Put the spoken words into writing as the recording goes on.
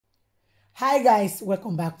Hi guys,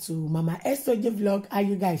 welcome back to Mama SOJ vlog. How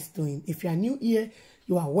you guys doing? If you are new here,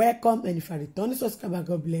 you are welcome, and if you are returning subscriber,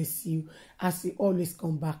 God bless you as you always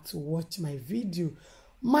come back to watch my video.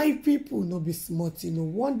 My people, no be smart, no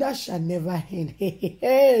wonder shall never end.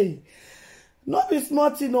 Hey, no be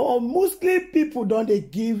smart, mostly people don't they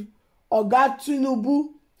give Oga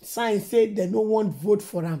Tinubu sign say they no want vote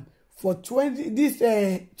for him for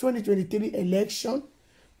 2023 election.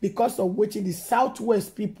 Because of what the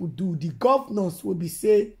Southwest people do, the governors will be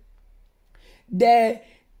say they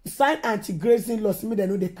sign anti-grazing laws. They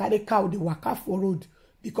know they carry cow, they waka for road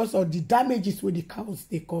because of the damages with the cows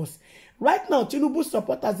they cause. Right now, Tinubu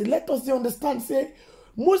supporters, they let us understand, say,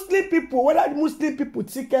 Muslim people, whether Muslim people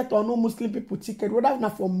ticket or no Muslim people ticket, whether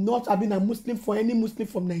not from North, I mean a Muslim for any Muslim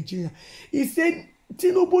from Nigeria, he said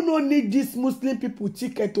Tinubu no need this Muslim people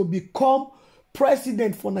ticket to become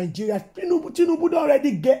president for Nigeria. Tinubu don't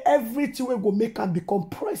already get everything we go make him become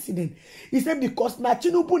president. He said because now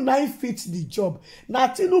Tinubu now fits the job. Now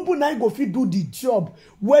Tinubu now go fit do the job.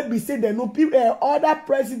 Where we say they no people other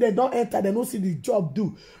president don't enter, they no see the job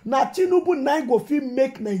do. Now Tinubu now go fit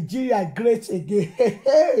make Nigeria great again.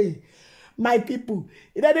 Hey, my people.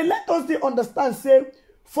 They let us understand say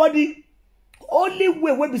for the only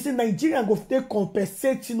way where we say Nigeria go take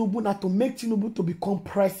compensate Tinubu now to make Tinubu to become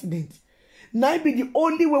president. Now be the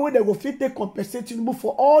only way where they go fit take compensate Tinubu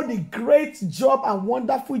for all the great job and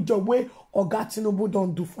wonderful job where Oga Tinubu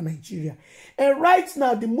don't do for Nigeria. And right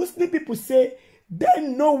now, the Muslim people say they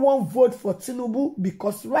no one vote for Tinubu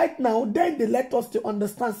because right now, then they let us to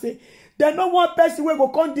understand, say, they no one person where go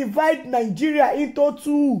come divide Nigeria into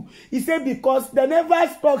two. He said because they never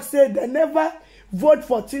spoke, say they never vote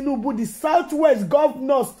for Tinubu. The Southwest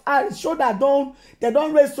governors shoulder down, they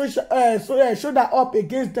don't raise shoulder up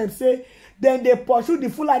against them, say, then they pursue the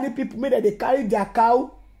Fulani people, make they carry their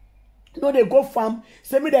cow. No, they go farm.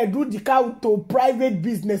 Say me they do the cow to private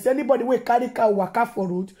business. Anybody will carry cow waka for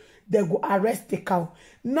road, they go arrest the cow.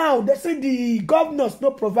 Now they say the governors no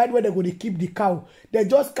provide where they go to keep the cow. They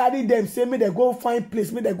just carry them. Say me they go find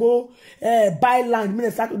place. Me they go buy land. Me they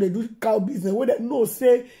start to do cow business. Where they no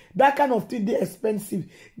say that kind of thing they expensive.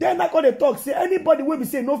 Then I got to talk. Say anybody will be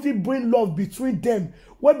say no fit bring love between them.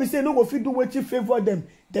 When we say no go fit do what you favor them,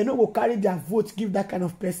 they no go carry their votes, give that kind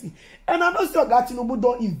of person. And I know say Oga Tinubu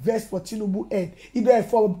don't invest for Tinubu head, either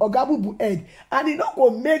for Oga Bubu head, and it not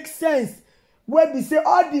go make sense. When we say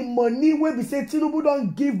all the money, when we say Tinubu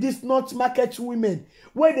don't give this North market women,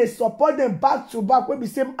 when they support them back to back, when we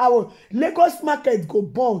say our Lagos market go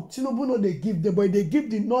burn, Tinubu no they give them, but they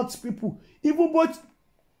give the North people, even both.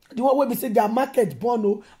 The one where we say their market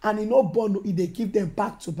bono and in no bono, they give them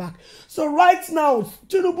back to back. So right now,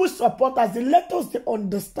 Tinubu supporters, they let us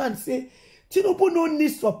understand, say, Tinubu no need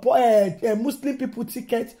support Muslim people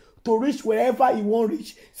ticket to reach wherever he won't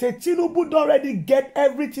reach. Say Tinubu don't already get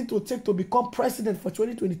everything to take to become president for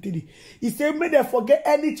 2023. He said, may they forget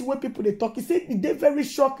anything when people they talk. He said, they very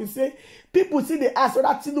shocked. He said, people see they ask whether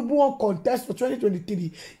Tinubu won't contest for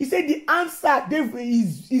 2023. He said the answer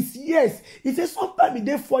is yes. He said sometimes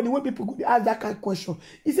they funny when people could ask that kind of question.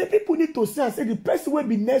 He said people need to say and say the person will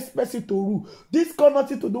be next person to rule. This got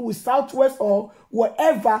nothing to do with Southwest or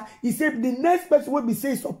whatever. He said the next person will be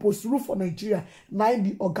say is supposed to rule for Nigeria. Now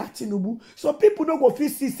be Oga Tinubu. So people don't go feel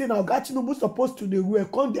see now Oga Tinubu supposed to the rule.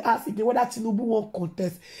 Come they ask again whether Tinubu won't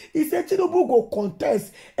contest. He said Tinubu go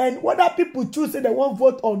contest, and whether people choose say they won't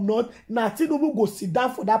vote or not, now Tinubu go sit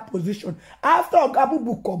down for that position. After Oga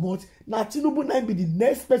Bubu come out, now Tinubu now be the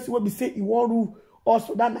next person will be say he won't rule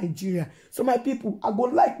also that Nigeria. So my people, I go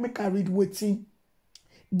like make I read waiting.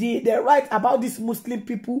 They write about these Muslim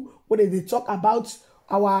people when they talk about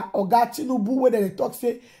our Oga Tinubu, when they talk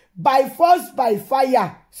say by force, by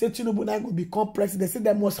fire, say Tinubu now go become president. Say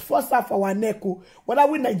they must force off our neck, whether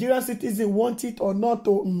we Nigerian citizens want it or not.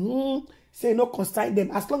 Say no consign them.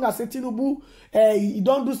 As long as say Tinubu, he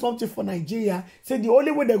don't do something for Nigeria. Say the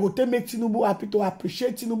only way they go to make Tinubu happy, to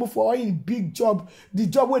appreciate Tinubu for all his big job, the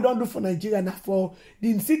job we don't do for Nigeria, now for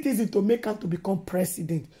the citizens to make him to become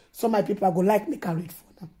president. So my people, I go like make a read for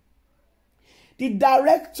them. The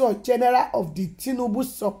Director General of the Tinubu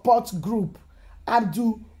Support Group,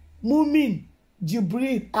 Abdul Mumin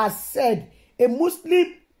Jibril, has said a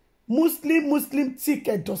Muslim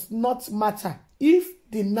ticket does not matter if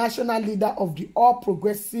the national leader of the All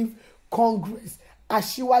Progressive Congress,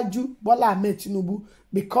 Asiwaju Bola Ahmed Tinubu,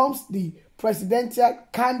 becomes the presidential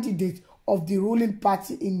candidate of the ruling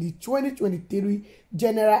party in the 2023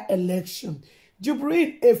 general election.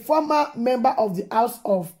 Jibril, a former member of the House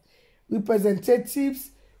of Representatives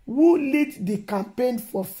who lead the campaign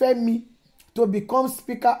for Femi to become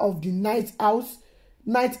Speaker of the Ninth House,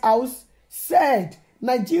 said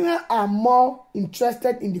Nigerians are more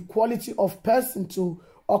interested in the quality of person to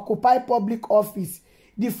occupy public office.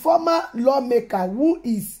 The former lawmaker, who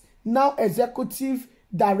is now executive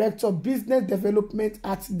director of business development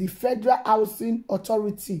at the Federal Housing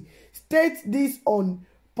Authority, states this on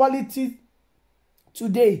Politics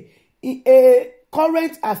Today in a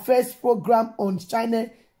current affairs program on China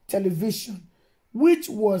television, which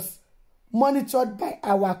was monitored by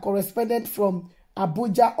our correspondent from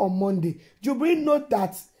Abuja on Monday. Jubril note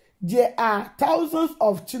that there are thousands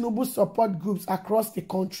of Tinubu support groups across the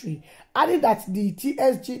country, adding that the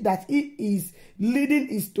TSG that he is leading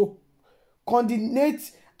is to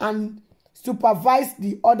coordinate and supervise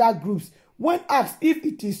the other groups. When asked if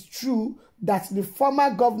it is true that the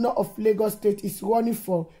former governor of Lagos State is running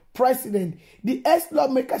for president, the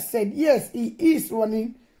ex-lawmaker said yes, he is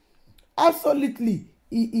running. Absolutely,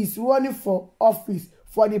 he is running for office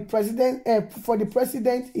for the president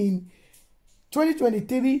in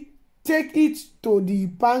 2023. Take it to the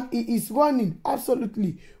bank. He is running.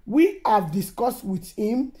 Absolutely. We have discussed with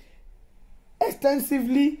him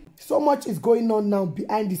extensively. So much is going on now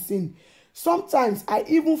behind the scene. Sometimes I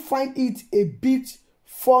even find it a bit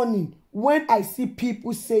funny when I see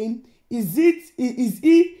people saying, is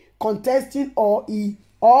he contesting or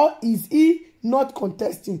is he not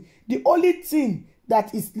contesting? The only thing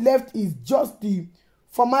that is left is just the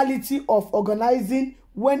formality of organizing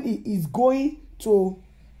when he is going to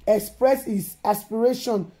express his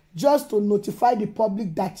aspiration, just to notify the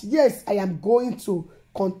public that yes, I am going to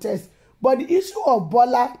contest. But the issue of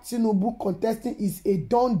Bola Tinubu contesting is a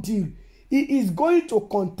done deal. He is going to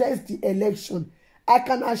contest the election. I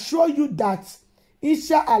can assure you that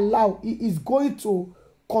inshallah he is going to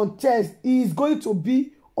contest. He is going to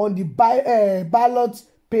be on the ballot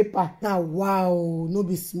paper. Now, wow, no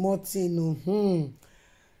be small thing.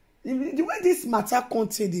 The way this matter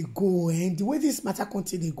content they go, and the way this matter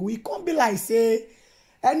content they go, it can't be like say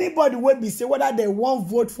anybody will be say whether they want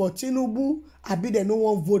vote for Tinubu, or be they no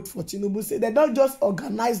want vote for Tinubu. Say they don't just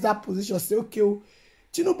organize that position. Say okay,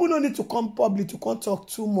 Tinubu no need to come public to come talk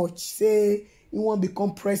too much. Say he won't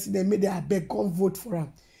become president, maybe they beg come vote for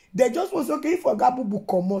him. They just was okay if Ogabubu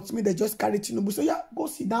come out, me they just carry Tinubu. So yeah, go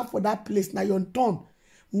sit down for that place. Now your turn.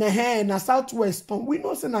 Na Southwest turn. We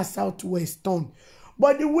know say na Southwest turn.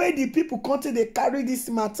 But the way the people continue they carry this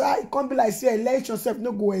matter, it can't be like say election self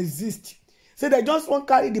no go exist. Say they just won't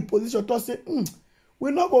carry the position to say,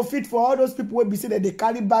 we not go fit for all those people who be say that they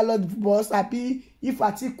carry ballot boss happy if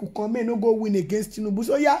Atiku come in no go win against Tinubu.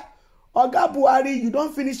 So yeah, Oga Buhari, you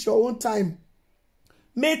don't finish your own time.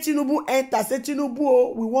 Make Tinubu enter. Say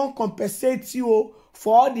Tinubu, we won't compensate you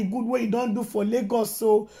for all the good way you don't do for Lagos.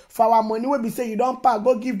 So for our money, we be say you don't pay,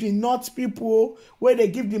 go give the North people where they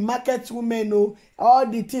give the market women all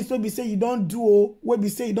the things we be say you don't do where be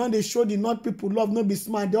say you don't they show the North people love, no be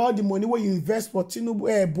smart. All the money where you invest for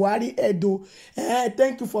Tinubu, Buhari Edo.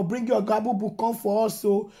 Thank you for bringing your Gabubu come for us.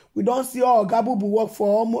 So we don't see all Gabubu work for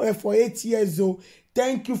almost for 8 years.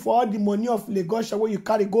 Thank you for all the money of Lagos where you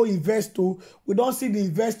carry go invest we don't see the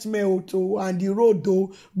investment and the road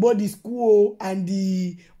both the school and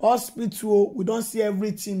the hospital we don't see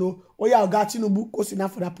everything oh yeah, Oga Tinubu go sit down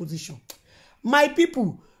for that position. My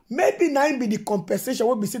people, maybe now be the compensation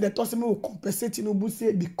wey be say the person will compensate Tinubu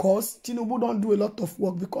say because Tinubu don't do a lot of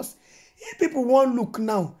work. Because if people won't look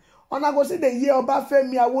now, and I go say the year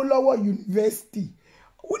Obafemi Awolowo University,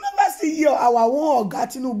 we never see here our one Oga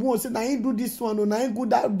Tinubu say na him do this one na him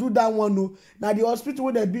do that one na the hospital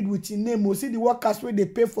where they build with him name see the workers where they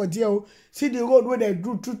pay for there see the road where they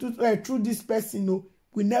do through this person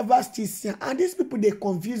we never still see. And these people they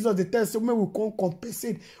confuse us. They tell us we can't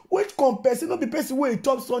compensate. Which compensate? Not the person where you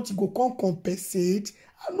talk something go can't compensate.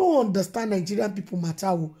 I don't understand Nigerian people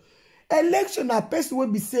matter. Election a person will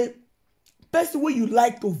be say person where you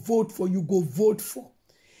like to vote for you go vote for.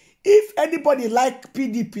 If anybody like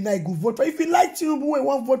PDP, now you go vote for. If you like Tinubu, we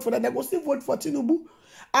won't vote for that, they go still vote for Tinubu.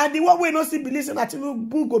 And the one way not still believe that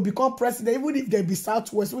Tinubu go become president, even if they be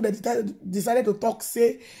Southwest, who they decided to talk,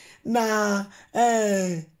 say, nah,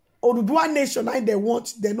 Oduduwa Nation, and they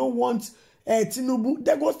don't want Tinubu,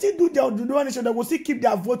 they go still do their Oduduwa Nation, they go still keep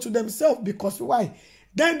their vote to themselves. Because why?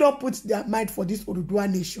 They don't put their mind for this Oduduwa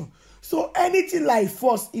Nation. So anything like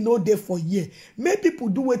force, there for year. Make people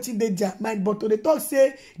do wetin dey their mind. But to the talk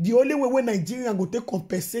say the only way when Nigerian go take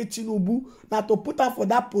compensate Tinubu, now to put her for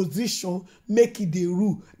that position, make it the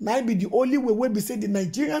rule. Now be the only way we be say the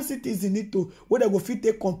Nigerian citizens need to where they go fit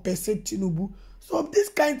take compensate Tinubu. So this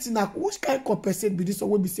kind of thing, which kind compensate be this one?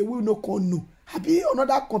 We be say we no can know. Happy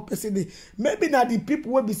another compensate. Maybe now the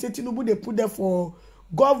people will be say Tinubu they put them for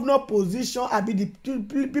governor position. I be the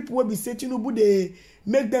people will be say Tinubu they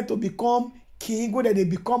make them to become king, go that they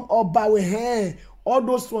become oba with hand. All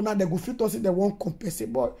those one now they go fit us if they won't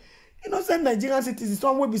compensate. But you know, some Nigerian citizens,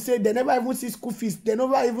 some will be say they never even see school fees, they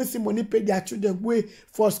never even see money pay their children way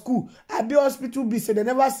for school. I be hospital be say they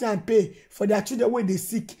never see and pay for their children when they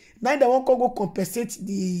sick. Now they won't go compensate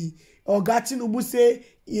the Oga Tinubu say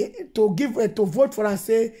to give to vote for and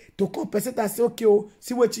say to compensate and say okay, oh,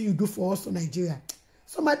 see what you do for us in Nigeria.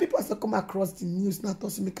 So my people also come across the news now to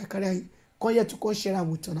see me carry come here to come share am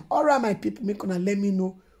with you. All right, my people, make una let me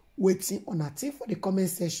know waiting on a thing for the comment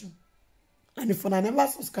section. And if una never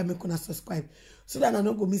subscribe, make una subscribe so that I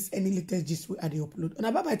don't go miss any latest gist we add the upload.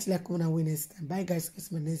 And bye bye till I come on away next time. Bye guys,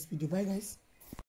 catch my next video. Bye guys.